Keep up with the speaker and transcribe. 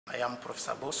I am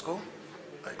Professor Bosco,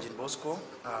 Jean Bosco.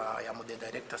 I am the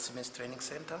Director Siemens Training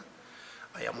Center.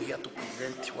 I am here to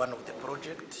present one of the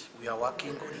projects. We are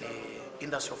working on the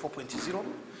Industry 4.0.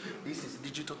 This is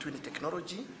digital twin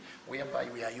technology, whereby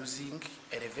we are using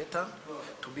elevator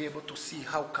to be able to see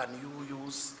how can you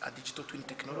use a digital twin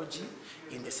technology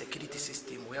in the security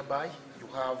system, whereby you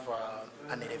have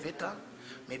an elevator.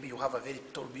 Maybe you have a very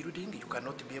tall building, you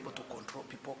cannot be able to control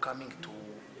people coming to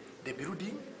the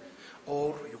building,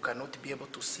 or you cannot be able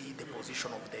to see the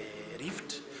position of the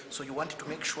lift. So you want to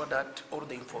make sure that all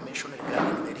the information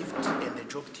regarding the lift and the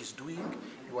job it is doing,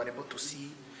 you are able to see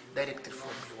directly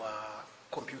from your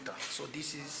computer. So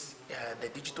this is the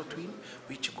digital twin,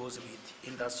 which goes with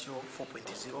Industry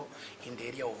 4.0 in the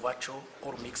area of virtual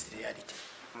or mixed reality.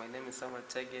 My name is Samuel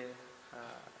Chege.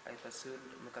 I pursued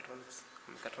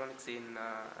mechatronics in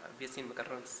BSc in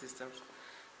Mechatronics Systems,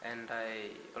 and I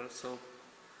also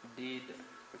did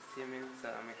Siemens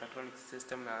mechatronics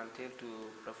system until to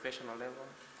professional level.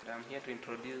 I'm here to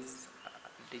introduce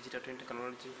digital twin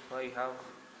technology, where you have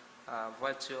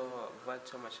virtual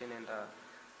machine and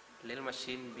real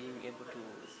machine being able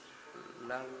to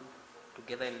learn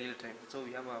together in real time. So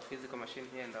we have a physical machine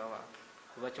here and our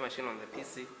virtual machine on the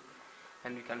PC,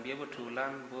 and we can be able to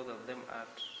learn both of them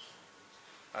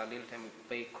at real time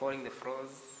by calling the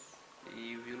floors.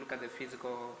 If you look at the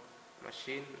physical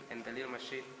machine and the real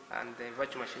machine and the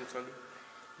virtual machine, sorry,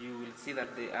 you will see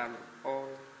that they are all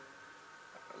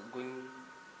going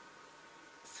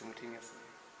simultaneously.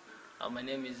 My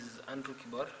name is Andrew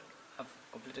Kibor. I've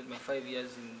completed my 5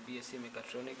 years in BSc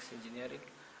Mechatronics Engineering,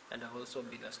 and I've also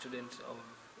been a student of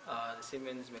the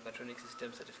Siemens Mechatronics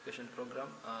System Certification Program,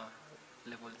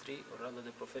 Level 3, or rather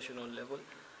the professional level.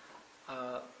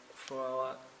 For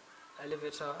our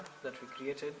elevator that we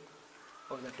created,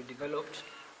 or that we developed,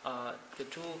 the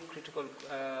two critical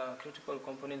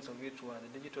components of it were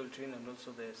the digital twin and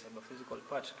also the cyber-physical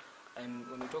part. And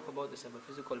when we talk about the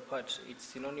cyber-physical part, it's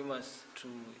synonymous to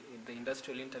the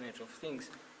industrial Internet of Things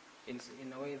in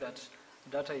a way that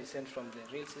data is sent from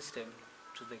the real system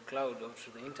to the cloud or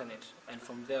to the Internet, and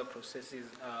from there processes,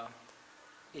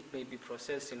 it may be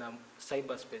processed in a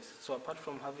cyberspace. So apart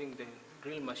from having the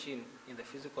real machine in the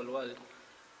physical world,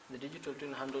 the digital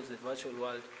twin handles the virtual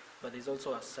world, but there's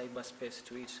also a cyberspace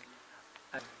to it.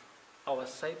 And our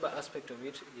cyber aspect of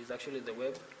it is actually the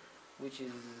web, which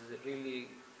is really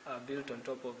built on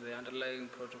top of the underlying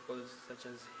protocols such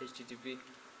as HTTP.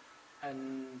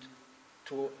 And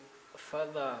to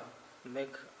further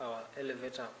make our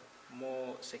elevator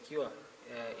more secure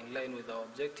in line with our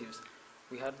objectives,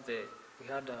 we had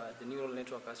the neural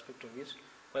network aspect of it,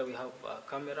 where we have a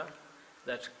camera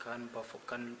that can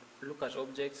look at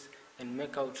objects and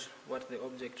make out what the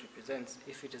object represents.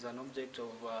 If it is an object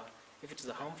of, if it is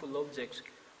a harmful object,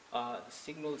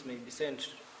 signals may be sent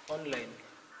online,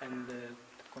 and the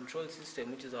control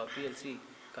system, which is our PLC,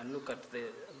 can look at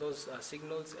those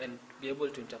signals and be able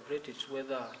to interpret it,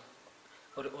 whether,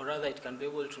 or rather it can be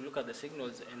able to look at the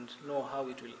signals and know how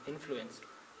it will influence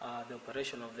the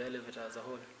operation of the elevator as a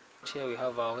whole. Here we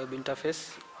have our web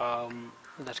interface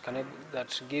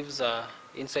that gives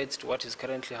insights to what is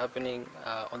currently happening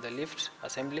on the lift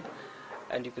assembly,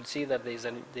 and you could see that there's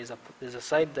a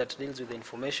side that deals with the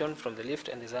information from the lift,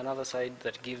 and there's another side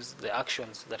that gives the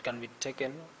actions that can be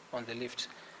taken on the lift.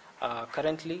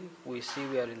 Currently, we see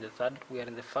we are in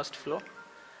the first floor,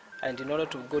 and in order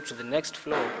to go to the next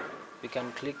floor, we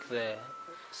can click the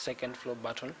second floor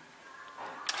button.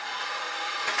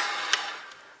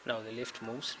 Now the lift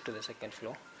moves to the second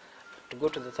floor. To go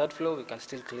to the third floor, we can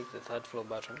still click the third floor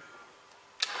button.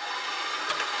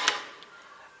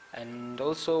 And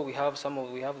also we have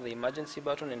the emergency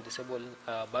button and disable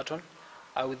button.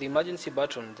 With the emergency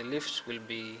button, the lift will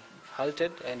be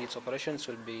halted and its operations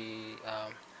will be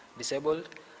disabled.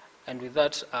 And with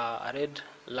that, a red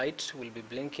light will be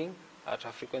blinking at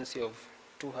a frequency of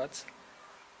 2 Hertz.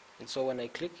 And so when I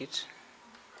click it,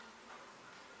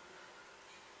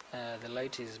 the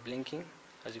light is blinking,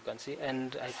 as you can see,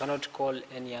 and I cannot call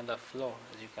any other floor,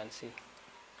 as you can see.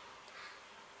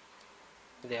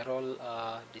 They are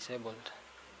all disabled.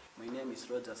 My name is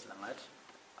Roger Slangat.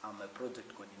 I'm a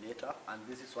project coordinator, and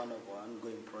this is one of our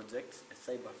ongoing projects, a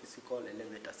cyber-physical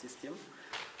elevator system.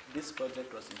 This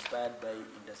project was inspired by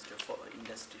Industry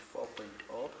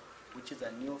 4.0, which is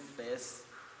a new phase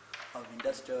of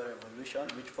industrial revolution,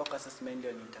 which focuses mainly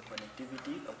on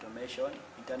interconnectivity, automation,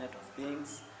 Internet of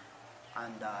Things,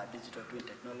 and digital twin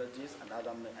technologies and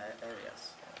other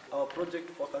areas. Our project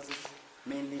focuses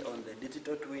mainly on the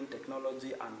digital twin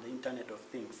technology and the Internet of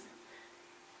Things.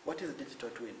 What is a digital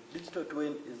twin? Digital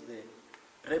twin is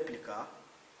the replica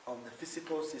of the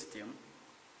physical system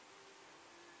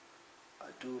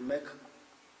to make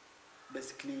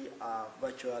basically a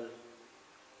virtual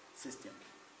system.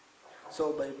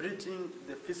 So by bridging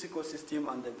the physical system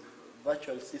and the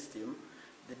virtual system,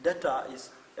 the data is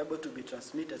able to be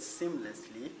transmitted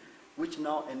seamlessly, which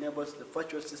now enables the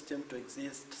virtual system to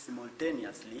exist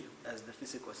simultaneously as the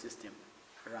physical system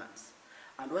runs.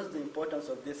 And what's the importance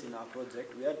of this in our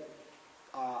project? We had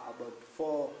about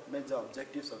 4 major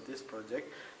objectives of this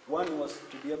project. One was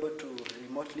to be able to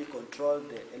remotely control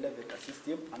the elevator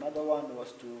system. Another one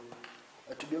was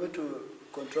to be able to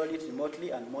control it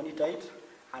remotely and monitor it.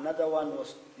 Another one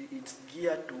was it's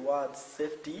geared towards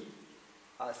safety,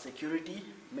 security,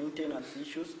 maintenance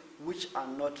issues, which are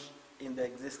not in the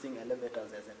existing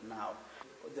elevators as of now.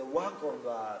 The work of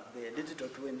the digital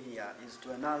twin here is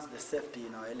to enhance the safety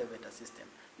in our elevator system.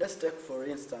 Let's take, for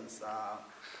instance,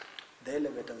 the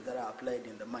elevators that are applied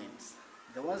in the mines.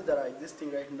 The ones that are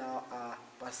existing right now are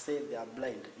per se, they are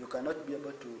blind. You cannot be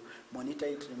able to monitor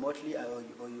it remotely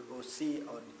or see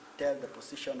or tell the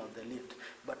position of the lift.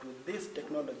 But with this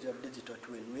technology of digital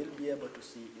twin, we'll be able to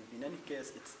see if in any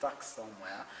case it's stuck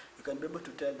somewhere, you can be able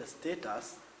to tell the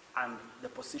status and the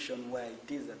position where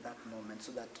it is at that moment,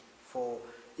 so that for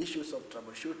issues of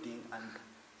troubleshooting and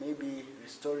maybe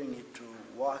restoring it to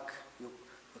work, you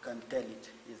can tell it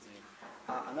easily.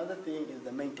 Another thing is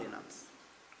the maintenance.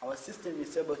 Our system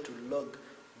is able to log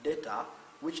data,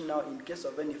 which now in case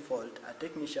of any fault, a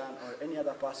technician or any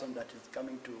other person that is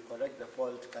coming to correct the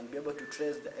fault can be able to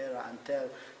trace the error and tell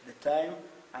the time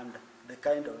and the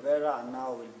kind of error, and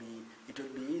now it will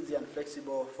be easy and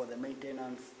flexible for the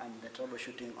maintenance and the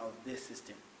troubleshooting of this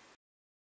system.